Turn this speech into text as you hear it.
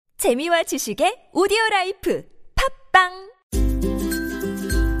재미와 지식의 오디오라이프 팝빵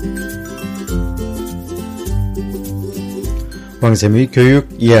왕쌤의 교육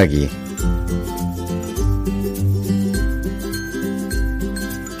이야기.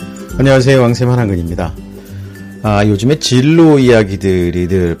 안녕하세요, 왕쌤 한한근입니다. 요즘에 진로 이야기들이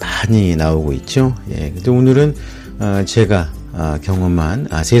늘 많이 나오고 있죠. 근데 오늘은 제가 경험한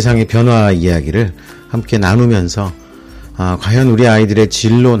세상의 변화 이야기를 함께 나누면서 과연 우리 아이들의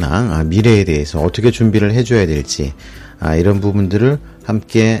진로나 미래에 대해서 어떻게 준비를 해줘야 될지 이런 부분들을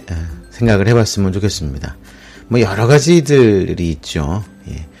함께 생각을 해봤으면 좋겠습니다. 여러 가지들이 있죠.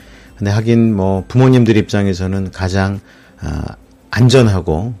 근데 하긴 부모님들 입장에서는 가장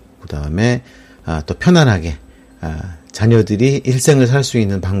안전하고 그 다음에 또 편안하게 자녀들이 일생을 살 수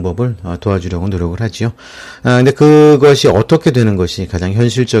있는 방법을 도와주려고 노력을 하지요. 근데 그것이 어떻게 되는 것이 가장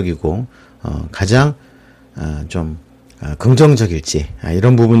현실적이고 가장 좀 긍정적일지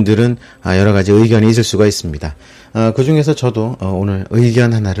이런 부분들은 여러 가지 의견이 있을 수가 있습니다. 그 중에서 저도 오늘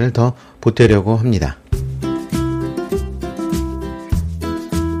의견 하나를 더 보태려고 합니다.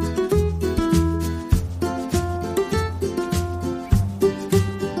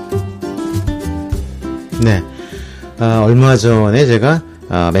 네, 얼마 전에 제가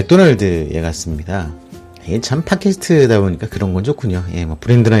맥도날드에 갔습니다. 이게 참 팟캐스트다 보니까 그런 건 좋군요.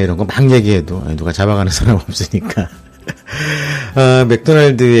 브랜드나 이런 거 막 얘기해도 누가 잡아가는 사람 없으니까.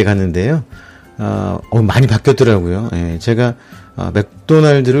 맥도날드에 갔는데요. 많이 바뀌었더라고요. 제가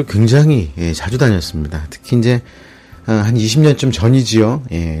맥도날드를 굉장히 자주 다녔습니다. 특히 이제 한 20년쯤 전이지요.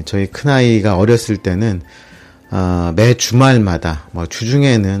 저희 큰아이가 어렸을 때는 매 주말마다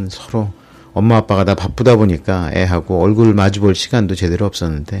주중에는 서로 엄마 아빠가 다 바쁘다 보니까 애하고 얼굴 마주볼 시간도 제대로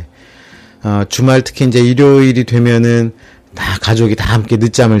없었는데 주말 특히 이제 일요일이 되면은 다 가족이 다 함께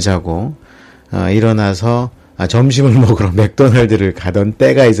늦잠을 자고 일어나서 점심을 먹으러 맥도날드를 가던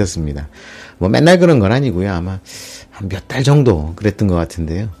때가 있었습니다. 맨날 그런 건 아니고요. 아마 한 몇 달 정도 그랬던 것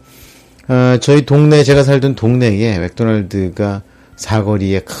같은데요. 저희 동네, 제가 살던 동네에 맥도날드가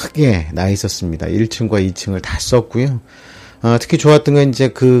사거리에 크게 나 있었습니다. 1층과 2층을 다 썼고요. 특히 좋았던 건 이제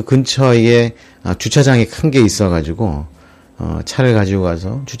그 근처에 주차장이 큰 게 있어가지고 차를 가지고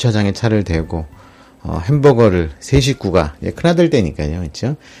가서 주차장에 차를 대고 햄버거를 세 식구가 큰아들 때니까요,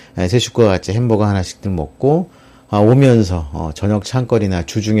 그렇죠? 세 식구가 같이 햄버거 하나씩들 먹고 오면서 저녁 찬거리나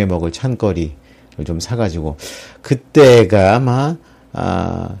주중에 먹을 찬거리를 좀 사가지고 그때가 아마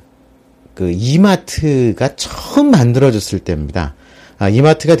그 이마트가 처음 만들어졌을 때입니다.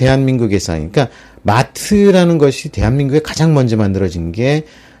 이마트가 대한민국에서, 그러니까 마트라는 것이 대한민국에 가장 먼저 만들어진 게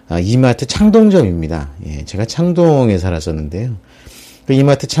이마트 창동점입니다. 제가 창동에 살았었는데요. 그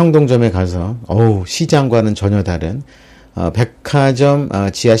이마트 창동점에 가서 시장과는 전혀 다른 백화점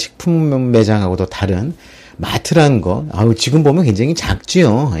지하 식품 매장하고도 다른 마트라는 거, 지금 보면 굉장히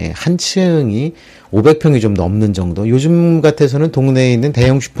작지요. 한 층이 500평이 좀 넘는 정도. 요즘 같아서는 동네에 있는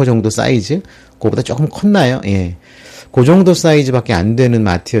대형 슈퍼 정도 사이즈, 그거보다 조금 컸나요? 그 정도 사이즈밖에 안 되는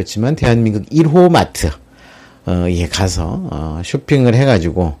마트였지만 대한민국 1호 마트에 가서 쇼핑을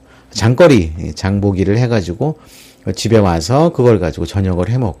해가지고 장보기를 해가지고 집에 와서 그걸 가지고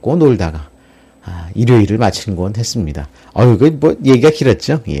저녁을 해먹고 놀다가 일요일을 마치는 건 했습니다. 이거 얘기가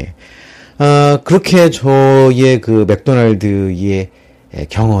길었죠. 그렇게 저의 그 맥도날드의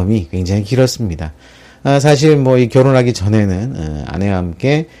경험이 굉장히 길었습니다. 사실 이 결혼하기 전에는 아내와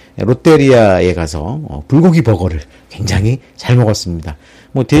함께 롯데리아에 가서 불고기 버거를 굉장히 잘 먹었습니다.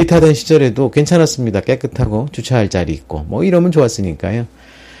 데이트하던 시절에도 괜찮았습니다. 깨끗하고 주차할 자리 있고 이러면 좋았으니까요.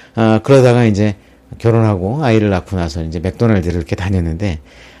 그러다가 이제 결혼하고 아이를 낳고 나서 이제 맥도날드를 이렇게 다녔는데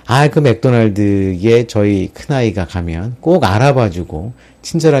그 맥도날드에 저희 큰아이가 가면 꼭 알아봐주고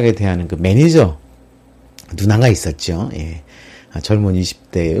친절하게 대하는 그 매니저 누나가 있었죠. 젊은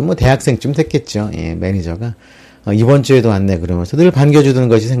 20대, 대학생쯤 됐겠죠. 매니저가 이번 주에도 왔네 그러면서 늘 반겨주던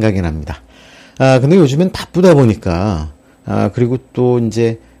것이 생각이 납니다. 근데 요즘엔 바쁘다 보니까 그리고 또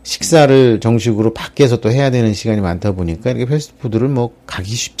이제 식사를 정식으로 밖에서 또 해야 되는 시간이 많다 보니까 이렇게 패스트푸드를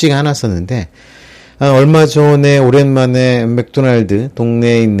가기 쉽지가 않았었는데 얼마 전에 오랜만에 맥도날드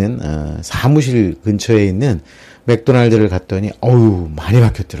동네에 있는 사무실 근처에 있는 맥도날드를 갔더니 많이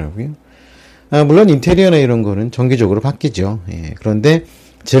바뀌었더라고요. 물론 인테리어나 이런 거는 정기적으로 바뀌죠. 그런데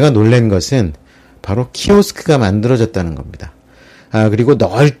제가 놀란 것은 바로 키오스크가 만들어졌다는 겁니다. 그리고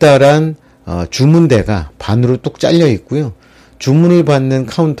널따란 주문대가 반으로 뚝 잘려 있고요. 주문을 받는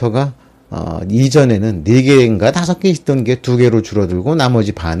카운터가 이전에는 4개인가 5개 있던 게 2개로 줄어들고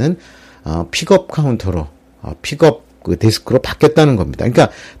나머지 반은 픽업 카운터로 픽업 그 데스크로 바뀌었다는 겁니다. 그러니까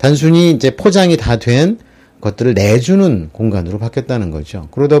단순히 이제 포장이 다 된 것들을 내주는 공간으로 바뀌었다는 거죠.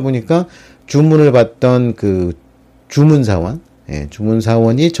 그러다 보니까 주문을 받던 그 주문사원, 주문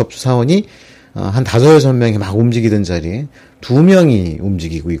사원이, 접수 사원이 한 5-6명이 막 움직이던 자리에 2명이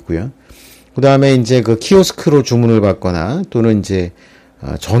움직이고 있고요. 그 다음에 이제 그 키오스크로 주문을 받거나 또는 이제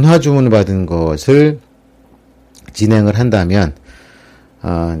전화 주문을 받은 것을 진행을 한다면,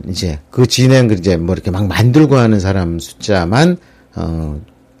 이제 그 진행을 이제 뭐 이렇게 막 만들고 하는 사람 숫자만,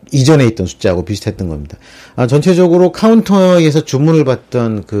 이전에 있던 숫자하고 비슷했던 겁니다. 전체적으로 카운터에서 주문을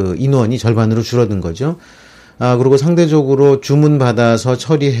받던 그 인원이 절반으로 줄어든 거죠. 그리고 상대적으로 주문 받아서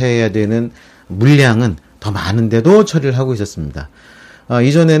처리해야 되는 물량은 더 많은데도 처리를 하고 있었습니다.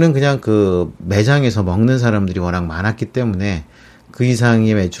 이전에는 그냥 그 매장에서 먹는 사람들이 워낙 많았기 때문에 그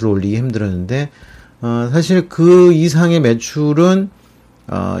이상의 매출을 올리기 힘들었는데, 사실 그 이상의 매출은,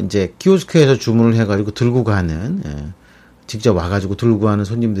 이제 키오스크에서 주문을 해가지고 들고 가는, 직접 와가지고 들고 가는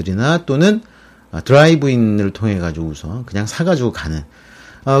손님들이나 또는 드라이브인을 통해가지고서 그냥 사가지고 가는,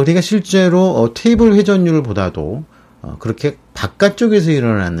 그러니까 실제로 테이블 회전율보다도 그렇게 바깥쪽에서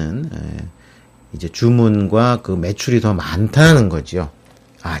일어나는 이제 주문과 그 매출이 더 많다는 거죠.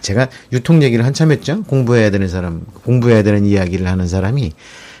 제가 유통 얘기를 한참 했죠. 공부해야 되는 이야기를 하는 사람이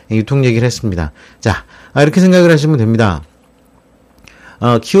유통 얘기를 했습니다. 자, 이렇게 생각을 하시면 됩니다.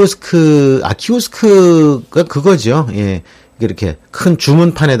 키오스크가 그거죠. 예. 이렇게 큰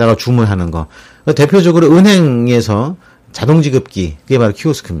주문판에다가 주문하는 거. 대표적으로 은행에서 자동지급기, 그게 바로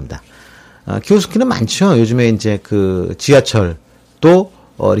키오스크입니다. 키오스크는 많죠. 요즘에 이제 그 지하철도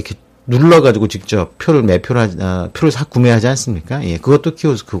이렇게 눌러가지고 직접 표를 구매하지 않습니까? 예, 그것도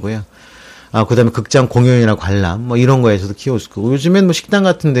키오스크고요. 그 다음에 극장 공연이나 관람, 뭐 이런 거에서도 키오스크고, 요즘엔 뭐 식당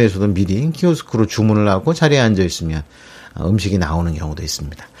같은 데에서도 미리 키오스크로 주문을 하고 자리에 앉아 있으면 음식이 나오는 경우도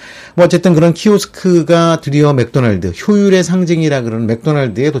있습니다. 뭐 어쨌든 그런 키오스크가 드디어 맥도날드, 효율의 상징이라 그러는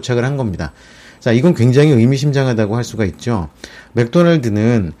맥도날드에 도착을 한 겁니다. 자, 이건 굉장히 의미심장하다고 할 수가 있죠.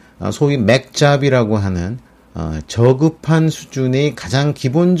 맥도날드는 소위 맥잡이라고 하는 저급한 수준의 가장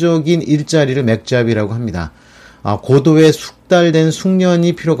기본적인 일자리를 맥잡이라고 합니다. 고도의 숙달된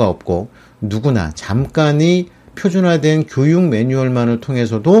숙련이 필요가 없고 누구나 잠깐의 표준화된 교육 매뉴얼만을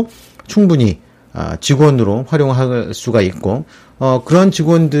통해서도 충분히 직원으로 활용할 수가 있고, 그런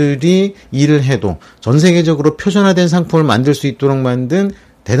직원들이 일을 해도 전 세계적으로 표준화된 상품을 만들 수 있도록 만든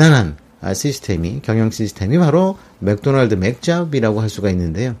대단한 경영 시스템이 바로 맥도날드 맥잡이라고 할 수가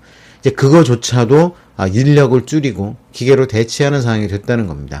있는데요. 이제 그거조차도 인력을 줄이고 기계로 대체하는 상황이 됐다는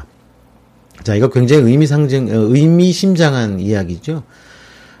겁니다. 자, 이거 굉장히 의미심장한 이야기죠.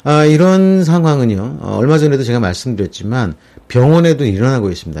 이런 상황은요, 얼마 전에도 제가 말씀드렸지만 병원에도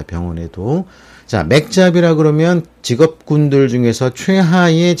일어나고 있습니다. 병원에도. 자, 맥잡이라 그러면 직업군들 중에서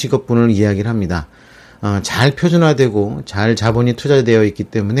최하의 직업군을 이야기를 합니다. 잘 표준화되고 잘 자본이 투자되어 있기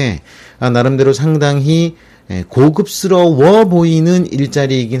때문에 나름대로 상당히 고급스러워 보이는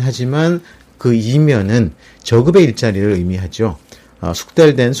일자리이긴 하지만 그 이면은 저급의 일자리를 의미하죠.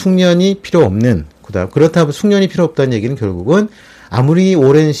 숙달된 숙련이 필요 없는, 그렇다고 숙련이 필요 없다는 얘기는 결국은 아무리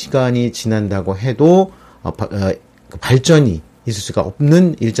오랜 시간이 지난다고 해도 발전이 있을 수가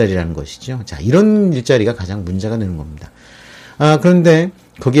없는 일자리라는 것이죠. 자, 이런 일자리가 가장 문제가 되는 겁니다. 그런데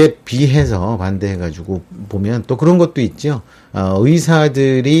거기에 비해서 반대해가지고 보면 또 그런 것도 있죠.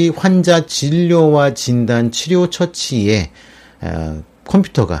 의사들이 환자 진료와 진단, 치료, 처치에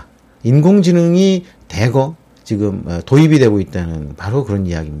컴퓨터가, 인공지능이 대거 지금 도입이 되고 있다는 바로 그런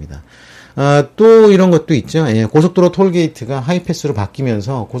이야기입니다. 또 이런 것도 있죠. 고속도로 톨게이트가 하이패스로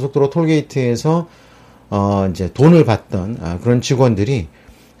바뀌면서 고속도로 톨게이트에서 이제 돈을 받던 그런 직원들이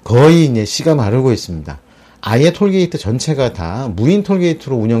거의 이제 씨가 마르고 있습니다. 아예 톨게이트 전체가 다 무인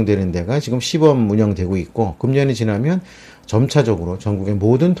톨게이트로 운영되는 데가 지금 시범 운영되고 있고, 금년이 지나면 점차적으로 전국의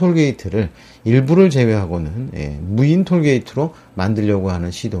모든 톨게이트를 일부를 제외하고는 무인 톨게이트로 만들려고 하는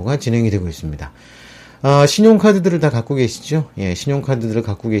시도가 진행이 되고 있습니다. 신용카드들을 다 갖고 계시죠? 신용카드들을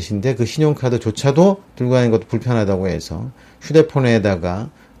갖고 계신데 그 신용카드조차도 들고 다니는 것도 불편하다고 해서 휴대폰에다가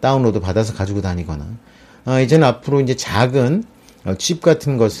다운로드 받아서 가지고 다니거나, 이제는 앞으로 이제 작은 칩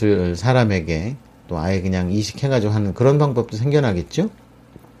같은 것을 사람에게 또 아예 그냥 이식해가지고 하는 그런 방법도 생겨나겠죠?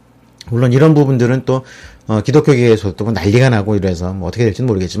 물론 이런 부분들은 또 기독교계에서도 또 난리가 나고 이래서 뭐 어떻게 될지는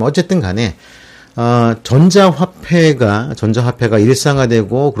모르겠지만, 어쨌든 간에 전자화폐가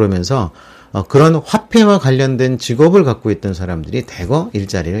일상화되고 그러면서 그런 화폐와 관련된 직업을 갖고 있던 사람들이 대거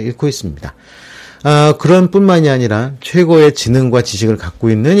일자리를 잃고 있습니다. 그런 뿐만이 아니라 최고의 지능과 지식을 갖고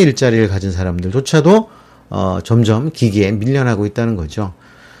있는 일자리를 가진 사람들조차도 점점 기계에 밀려나고 있다는 거죠.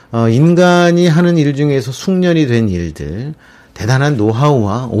 인간이 하는 일 중에서 숙련이 된 일들, 대단한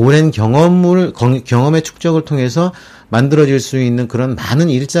노하우와 오랜 경험의 축적을 통해서 만들어질 수 있는 그런 많은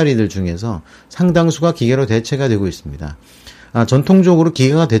일자리들 중에서 상당수가 기계로 대체가 되고 있습니다. 전통적으로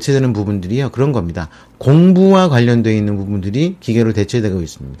기계가 대체되는 부분들이요. 그런 겁니다. 공부와 관련되어 있는 부분들이 기계로 대체되고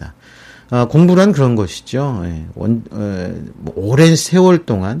있습니다. 공부란 그런 것이죠. 예, 오랜 세월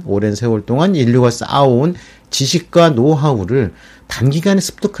동안 인류가 쌓아온 지식과 노하우를 단기간에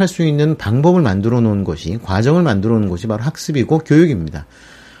습득할 수 있는 방법을 만들어 놓은 것이, 과정을 만들어 놓은 것이 바로 학습이고 교육입니다.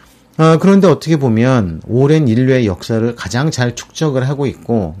 그런데 어떻게 보면 오랜 인류의 역사를 가장 잘 축적을 하고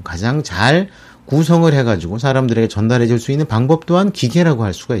있고 가장 잘 구성을 해가지고 사람들에게 전달해 줄 수 있는 방법 또한 기계라고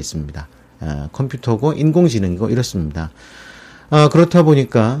할 수가 있습니다. 컴퓨터고 인공지능이고 이렇습니다. 그렇다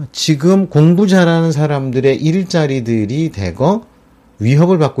보니까 지금 공부 잘하는 사람들의 일자리들이 대거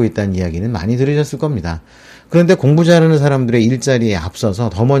위협을 받고 있다는 이야기는 많이 들으셨을 겁니다. 그런데 공부 잘하는 사람들의 일자리에 앞서서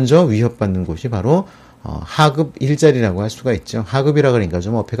더 먼저 위협받는 곳이 바로 하급 일자리라고 할 수가 있죠. 하급이라 그러니까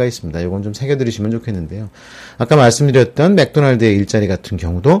좀 어폐가 있습니다. 이건 좀 새겨들으시면 좋겠는데요. 아까 말씀드렸던 맥도날드의 일자리 같은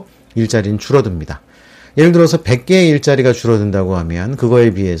경우도 일자리는 줄어듭니다. 예를 들어서 100개의 일자리가 줄어든다고 하면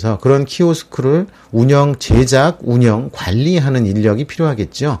그거에 비해서 그런 키오스크를 제작, 운영, 관리하는 인력이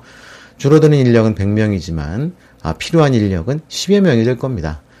필요하겠죠. 줄어드는 인력은 100명이지만 필요한 인력은 10여 명이 될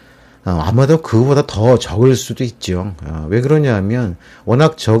겁니다. 아마도 그거보다 더 적을 수도 있죠. 왜 그러냐 하면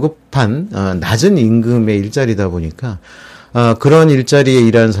워낙 저급한 낮은 임금의 일자리다 보니까 그런 일자리에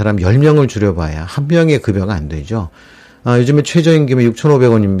일하는 사람 10명을 줄여봐야 한 명의 급여가 안 되죠. 요즘에 최저임금이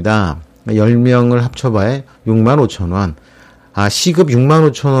 6,500원입니다. 10명을 합쳐봐야 65,000원. 시급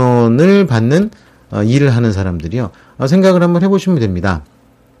 65,000원을 받는 일을 하는 사람들이요. 생각을 한번 해보시면 됩니다.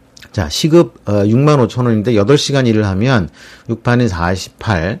 자, 시급 65,000원인데 8시간 일을 하면 6판이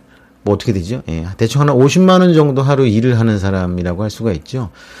 48, 뭐 어떻게 되죠? 예, 대충 한 50만 원 정도 하루 일을 하는 사람이라고 할 수가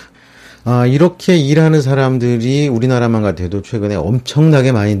있죠. 이렇게 일하는 사람들이 우리나라만 같아도 최근에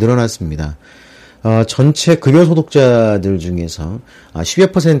엄청나게 많이 늘어났습니다. 전체 급여 소득자들 중에서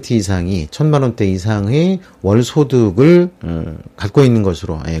 10여 % 이상이 1,000만 원대 이상의 월 소득을 갖고 있는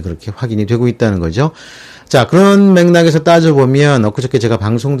것으로 그렇게 확인이 되고 있다는 거죠. 자, 그런 맥락에서 따져보면 엊그저께 제가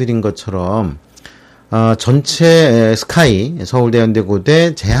방송드린 것처럼 전체 스카이 서울대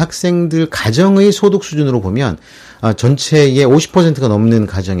연대고대 재학생들 가정의 소득 수준으로 보면 전체의 50%가 넘는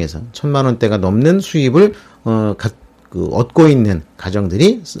가정에서 1,000만 원대가 넘는 수입을 얻고 있는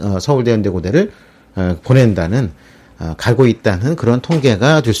가정들이 서울대 연대고대를 보낸다는 가고 있다는 그런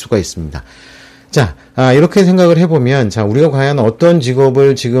통계가 될 수가 있습니다. 자, 이렇게 생각을 해보면 자, 우리가 과연 어떤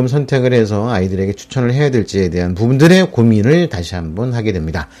직업을 지금 선택을 해서 아이들에게 추천을 해야 될지에 대한 부분들의 고민을 다시 한번 하게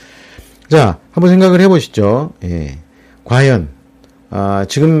됩니다. 자, 한번 생각을 해보시죠. 예. 과연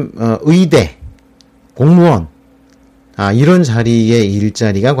지금 의대, 공무원 이런 자리의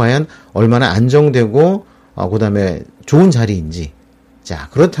일자리가 과연 얼마나 안정되고 그다음에 좋은 자리인지. 자,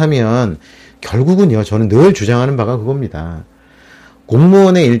 그렇다면 결국은요, 저는 늘 주장하는 바가 그겁니다.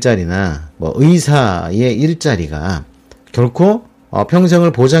 공무원의 일자리나 의사의 일자리가 결코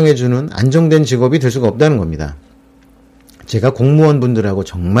평생을 보장해주는 안정된 직업이 될 수가 없다는 겁니다. 제가 공무원분들하고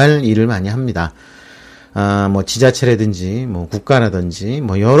정말 일을 많이 합니다. 지자체라든지 국가라든지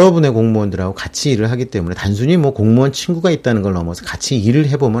여러분의 공무원들하고 같이 일을 하기 때문에 단순히 공무원 친구가 있다는 걸 넘어서 같이 일을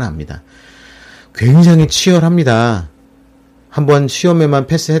해보면 압니다. 굉장히 치열합니다. 한번 시험에만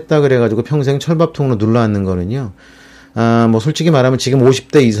패스했다 그래가지고 평생 철밥통으로 눌러앉는 거는요. 솔직히 말하면 지금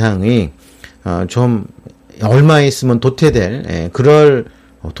 50대 이상이 좀 얼마 있으면 도태될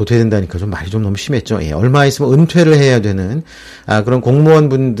도태된다니까 좀 말이 좀 너무 심했죠. 얼마 있으면 은퇴를 해야 되는 그런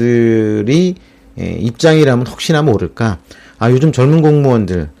공무원분들이 입장이라면 혹시나 모를까. 요즘 젊은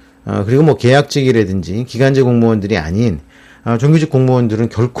공무원들 그리고 계약직이라든지 기간제 공무원들이 아닌 정규직 공무원들은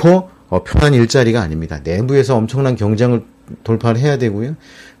결코 편한 일자리가 아닙니다. 내부에서 엄청난 경쟁을 돌파를 해야 되고요.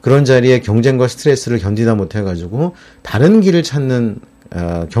 그런 자리에 경쟁과 스트레스를 견디다 못해가지고 다른 길을 찾는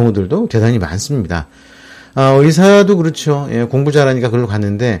경우들도 대단히 많습니다. 의사도 그렇죠. 공부 잘하니까 그걸로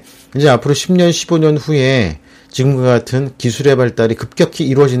갔는데 이제 앞으로 10년, 15년 후에 지금과 같은 기술의 발달이 급격히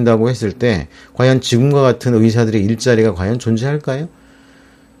이루어진다고 했을 때 과연 지금과 같은 의사들의 일자리가 과연 존재할까요?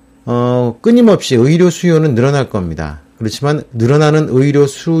 끊임없이 의료 수요는 늘어날 겁니다. 그렇지만 늘어나는 의료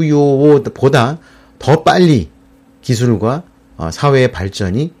수요보다 더 빨리 기술과 사회의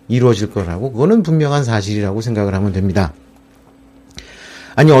발전이 이루어질 거라고, 그거는 분명한 사실이라고 생각을 하면 됩니다.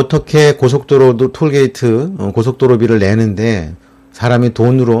 아니, 어떻게 고속도로도 톨게이트, 고속도로비를 내는데 사람이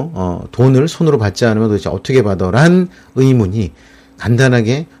돈을 손으로 받지 않으면 도대체 어떻게 받아란 의문이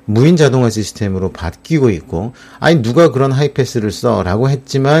간단하게 무인 자동화 시스템으로 바뀌고 있고, 아니, 누가 그런 하이패스를 써라고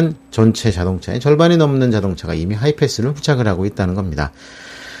했지만 전체 자동차의 절반이 넘는 자동차가 이미 하이패스를 부착을 하고 있다는 겁니다.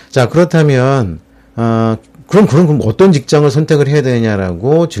 자, 그렇다면, 그럼 어떤 직장을 선택을 해야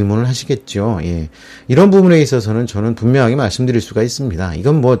되냐라고 질문을 하시겠죠. 예. 이런 부분에 있어서는 저는 분명하게 말씀드릴 수가 있습니다.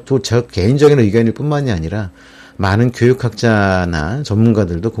 이건 또 제 개인적인 의견일 뿐만이 아니라 많은 교육학자나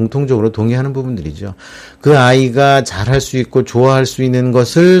전문가들도 공통적으로 동의하는 부분들이죠. 그 아이가 잘할 수 있고 좋아할 수 있는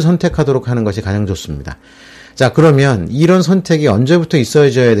것을 선택하도록 하는 것이 가장 좋습니다. 자, 그러면 이런 선택이 언제부터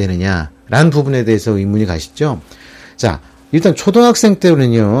있어져야 되느냐라는 부분에 대해서 의문이 가시죠? 자, 일단 초등학생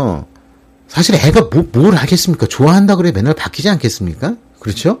때는요, 사실 애가 뭘 하겠습니까? 좋아한다 그래 맨날 바뀌지 않겠습니까?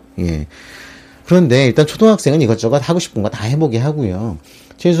 그렇죠? 예. 그런데 일단 초등학생은 이것저것 하고 싶은 거 다 해보게 하고요.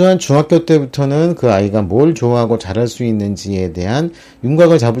 최소한 중학교 때부터는 그 아이가 뭘 좋아하고 잘할 수 있는지에 대한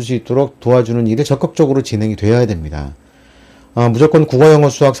윤곽을 잡을 수 있도록 도와주는 일이 적극적으로 진행이 되어야 됩니다. 무조건 국어, 영어,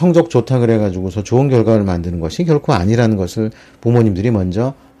 수학 성적 좋다 그래가지고서 좋은 결과를 만드는 것이 결코 아니라는 것을 부모님들이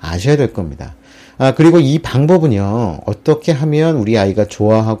먼저 아셔야 될 겁니다. 그리고 이 방법은요, 어떻게 하면 우리 아이가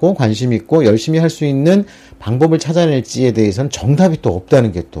좋아하고 관심 있고 열심히 할 수 있는 방법을 찾아낼지에 대해서는 정답이 또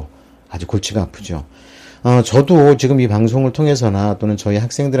없다는 게 또 아주 골치가 아프죠. 저도 지금 이 방송을 통해서나 또는 저희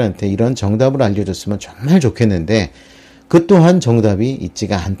학생들한테 이런 정답을 알려줬으면 정말 좋겠는데 그 또한 정답이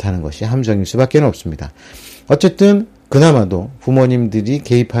있지가 않다는 것이 함정일 수밖에 없습니다. 어쨌든 그나마도 부모님들이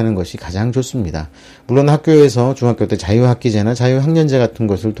개입하는 것이 가장 좋습니다. 물론 학교에서 중학교 때 자유학기제나 자유학년제 같은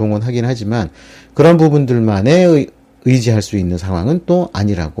것을 동원하긴 하지만 그런 부분들만에 의지할 수 있는 상황은 또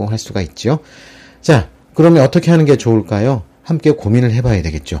아니라고 할 수가 있죠. 자, 그러면 어떻게 하는 게 좋을까요? 함께 고민을 해봐야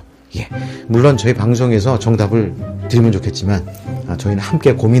되겠죠. 예, 물론 저희 방송에서 정답을 드리면 좋겠지만 저희는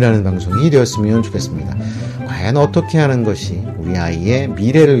함께 고민하는 방송이 되었으면 좋겠습니다. 과연 어떻게 하는 것이 우리 아이의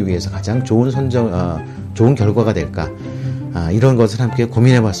미래를 위해서 가장 좋은 좋은 결과가 될까? 이런 것을 함께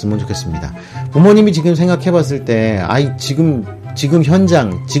고민해봤으면 좋겠습니다. 부모님이 지금 생각해봤을 때, 지금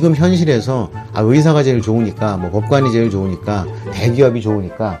현장, 지금 현실에서 의사가 제일 좋으니까, 법관이 제일 좋으니까, 대기업이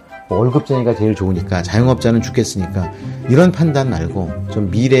좋으니까, 월급쟁이가 제일 좋으니까, 자영업자는 죽겠으니까 이런 판단 말고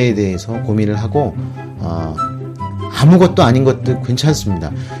좀 미래에 대해서 고민을 하고 아무것도 아닌 것도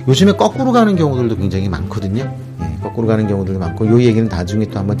괜찮습니다. 요즘에 거꾸로 가는 경우들도 굉장히 많거든요. 예, 거꾸로 가는 경우들도 많고 이 얘기는 나중에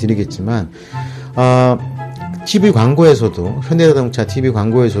또 한번 드리겠지만 TV 광고에서도 현대자동차 TV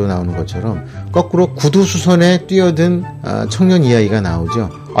광고에서 나오는 것처럼 거꾸로 구두수선에 뛰어든 청년 이야기가 나오죠.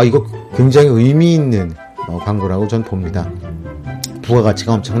 이거 굉장히 의미 있는 광고라고 전 봅니다.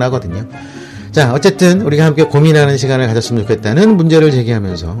 부가가치가 엄청나거든요. 자, 어쨌든 우리가 함께 고민하는 시간을 가졌으면 좋겠다는 문제를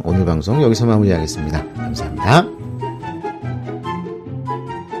제기하면서 오늘 방송 여기서 마무리하겠습니다. 감사합니다.